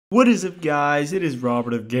What is up, guys? It is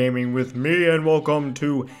Robert of Gaming with Me, and welcome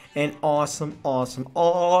to an awesome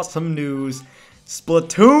news.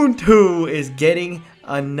 Splatoon 2 is getting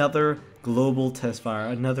another global test fire.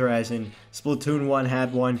 Another as in Splatoon 1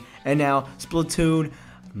 had one, and now Splatoon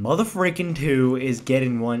motherfreaking 2 is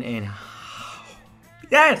getting one, and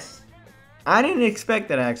yes! I didn't expect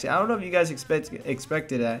that, actually. I don't know if you guys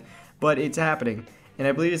expected that, but it's happening. And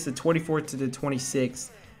I believe it's the 24th to the 26th.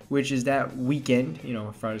 Which is that weekend, you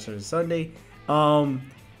know, Friday, Saturday, Sunday. Awesome.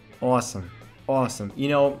 You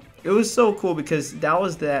know, it was so cool because that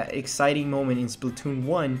was that exciting moment in Splatoon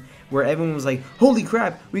 1 where everyone was like, holy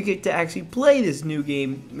crap, we get to actually play this new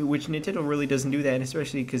game, which Nintendo really doesn't do that, and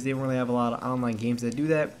especially because they don't really have a lot of online games that do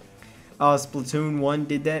that. Splatoon 1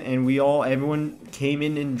 did that, and everyone came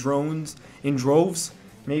in droves,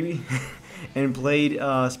 maybe, and played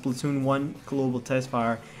Splatoon 1 Global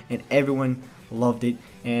Testfire, and everyone loved it,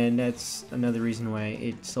 and that's another reason why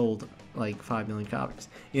it sold like 5 million copies,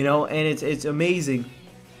 you know. And it's amazing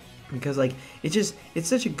because like it's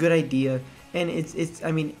such a good idea, and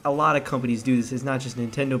I mean, a lot of companies do this. It's not just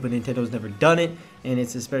Nintendo, but Nintendo's never done it, and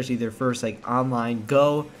it's especially their first like online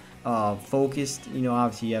focused, you know.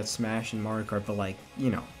 Obviously you have Smash and Mario Kart, but like,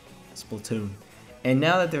 you know, Splatoon. And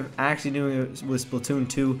now that they're actually doing it with Splatoon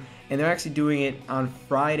 2, and they're actually doing it on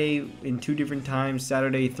Friday in 2 different times,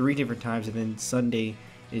 Saturday 3 different times, and then Sunday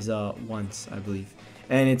is once, I believe.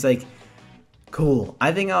 And it's like cool.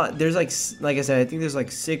 I think there's like I said, I think there's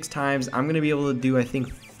like 6 times. I'm gonna be able to do, I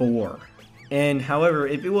think, 4. And however,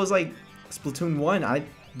 if it was like Splatoon 1,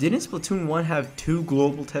 didn't Splatoon 1 have 2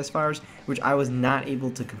 global test fires, which I was not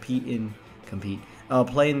able to play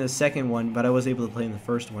in the second one, but I was able to play in the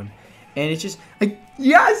first one. And it's just like,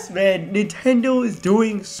 yes, man, Nintendo is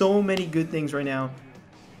doing so many good things right now.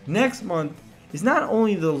 Next month is not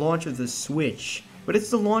only the launch of the Switch, but it's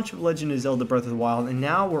the launch of Legend of Zelda Breath of the Wild. And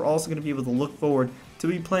now we're also going to be able to look forward to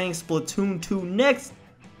be playing Splatoon 2 next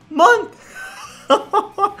month.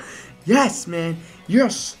 Yes, man.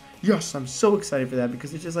 Yes, I'm so excited for that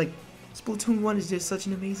because it's just like, Splatoon 1 is just such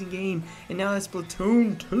an amazing game. And now that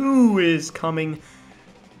Splatoon 2 is coming,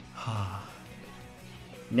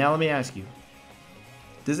 now let me ask you,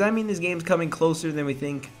 does that mean this game's coming closer than we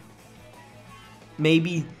think?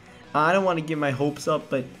 Maybe. I don't want to get my hopes up,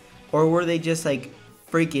 but or were they just like,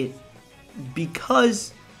 freak it,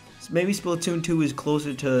 because maybe Splatoon 2 is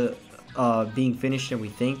closer to being finished than we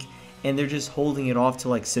think, and they're just holding it off to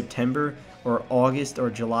like September or August or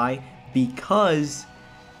July because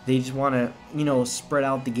they just want to, you know, spread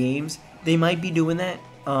out the games. They might be doing that,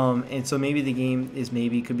 and so maybe the game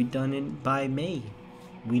could be done by May.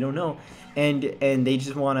 We don't know, and they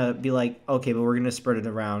just want to be like, okay, but we're gonna spread it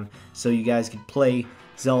around so you guys could play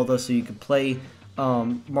Zelda, so you could play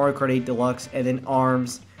Mario Kart 8 Deluxe, and then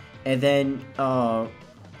ARMS, and then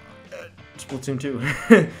Splatoon 2.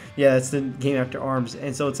 Yeah, that's the game after ARMS,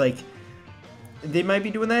 and so it's like they might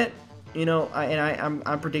be doing that, you know.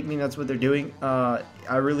 I'm predicting that's what they're doing. I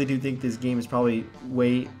really do think this game is probably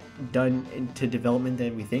way done into development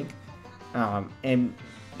than we think, and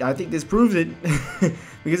I think this proves it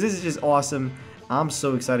because this is just awesome. I'm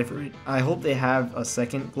so excited for it. I hope they have a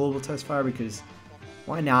second global test fire because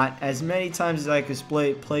why not? As many times as I could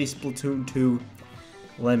play Splatoon 2,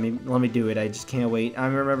 let me do it. I just can't wait. I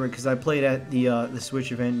remember because I played at the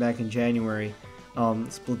Switch event back in January.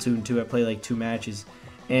 Splatoon 2. I played like 2 matches,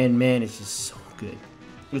 and man, it's just so good.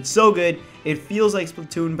 It's so good. It feels like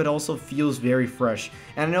Splatoon, but also feels very fresh.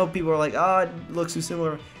 And I know people are like, oh, it looks too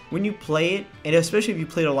similar. When you play it, and especially if you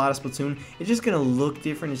played a lot of Splatoon, it's just gonna look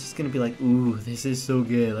different. It's just gonna be like, ooh, this is so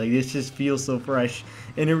good. Like, this just feels so fresh,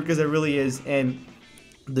 and because it really is. And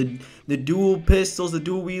the dual pistols, the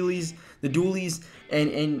dual wheelies, the dualies,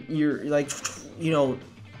 and you're like, you know,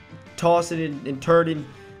 tossing and turning,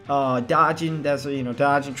 dodging. That's, you know,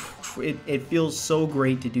 dodging. It feels so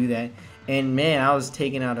great to do that. And man, I was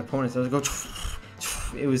taking out opponents. I was going.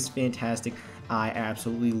 It was fantastic. I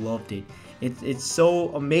absolutely loved it. It's so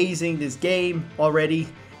amazing, this game already,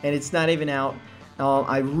 and it's not even out.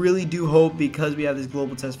 I really do hope, because we have this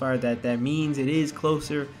global test fire, that means it is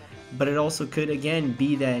closer, but it also could again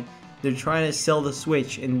be that they're trying to sell the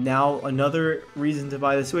Switch, and now another reason to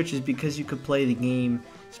buy the Switch is because you could play the game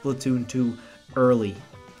Splatoon 2 early.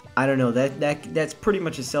 I don't know, that's pretty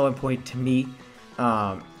much a selling point to me,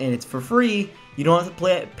 and it's for free. You don't have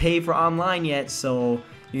to pay for online yet, so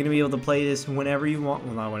you're going to be able to play this whenever you want.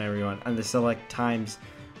 Well, not whenever you want, on the select times,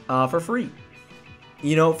 for free.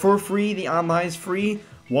 You know, for free, the online's free.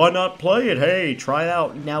 Why not play it? Hey, try it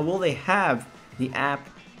out. Now, will they have the app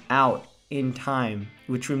out in time?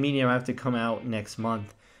 Which would mean I have to come out next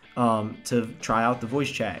month to try out the voice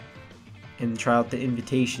chat. and try out the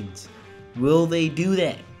invitations. Will they do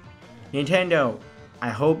that? Nintendo, I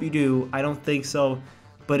hope you do. I don't think so,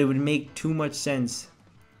 but it would make too much sense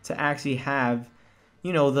to actually have,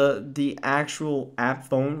 you know, the actual app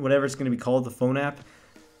phone, whatever it's going to be called, the phone app,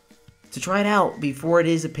 to try it out before it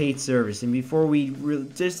is a paid service and before we really,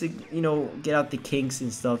 just to, you know, get out the kinks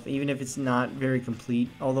and stuff, even if it's not very complete.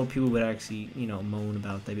 Although people would actually, you know, moan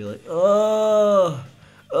about it. They'd be like, oh,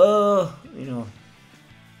 you know,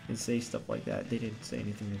 and say stuff like that. They didn't say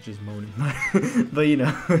anything, they're just moaning. But you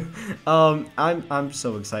know, I'm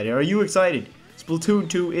so excited. Are you excited? Splatoon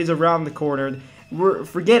 2 is around the corner.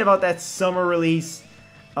 Forget about that summer release.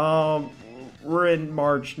 We're in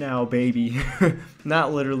March now, baby.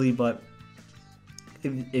 Not literally, but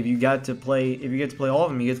if you get to play all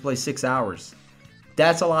of them, you get to play 6 hours.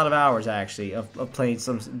 That's a lot of hours, actually, of playing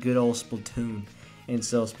some good old Splatoon. And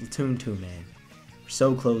so Splatoon 2, man, we're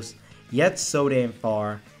so close, yet so damn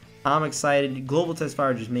far. I'm excited. Global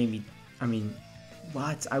Testfire just made me, I mean,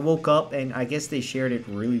 what? I woke up and I guess they shared it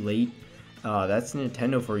really late. That's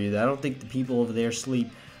Nintendo for you. I don't think the people over there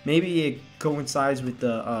sleep. Maybe it coincides with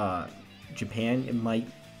the Japan, it might.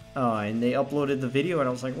 And they uploaded the video and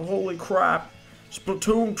I was like, well, holy crap,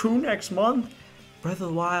 Splatoon 2 next month. Breath of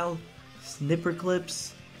the Wild, snipper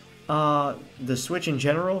clips, the Switch in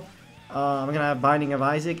general. I'm gonna have Binding of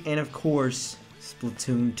Isaac, and of course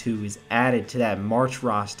Splatoon 2 is added to that March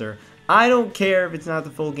roster. I don't care if it's not the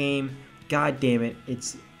full game. God damn it,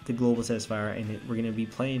 it's the Global Testfire, and we're gonna be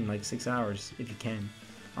playing like 6 hours if you can.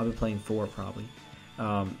 I'll be playing 4 probably.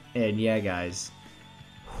 And yeah, guys,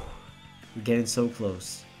 we're getting so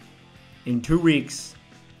close. In 2 weeks,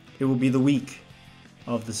 it will be the week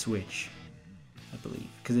of the Switch, I believe,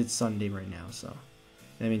 because it's Sunday right now, so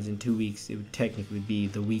that means in 2 weeks it would technically be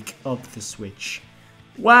the week of the Switch.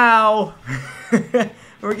 Wow.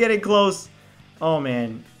 We're getting close. Oh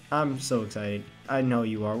man, I'm so excited. I know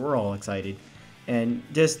you are. We're all excited, and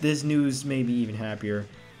just this news made me even happier.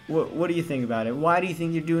 What do you think about it? Why do you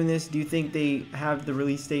think you're doing this? Do you think they have the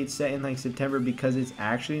release date set in like September because it's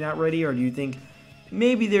actually not ready, or do you think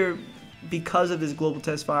maybe they're, because of this Global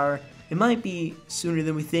Testfire, it might be sooner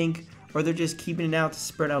than we think, or they're just keeping it out to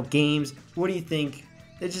spread out games? What do you think?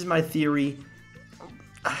 It's just my theory.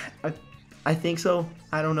 I think so.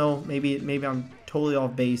 I don't know. Maybe I'm totally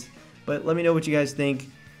off base, but let me know what you guys think.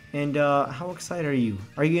 And how excited are you?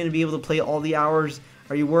 Are you going to be able to play all the hours?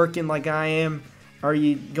 Are you working like I am? Are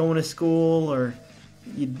you going to school, or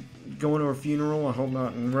you going to a funeral? I hope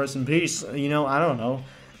not. And rest in peace. You know, I don't know.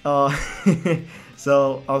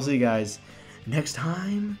 So I'll see you guys next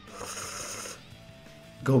time.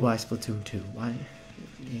 Go buy Splatoon 2. Why?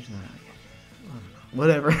 Game's not out yet.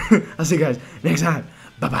 Whatever. I'll see you guys next time.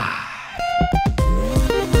 Bye bye.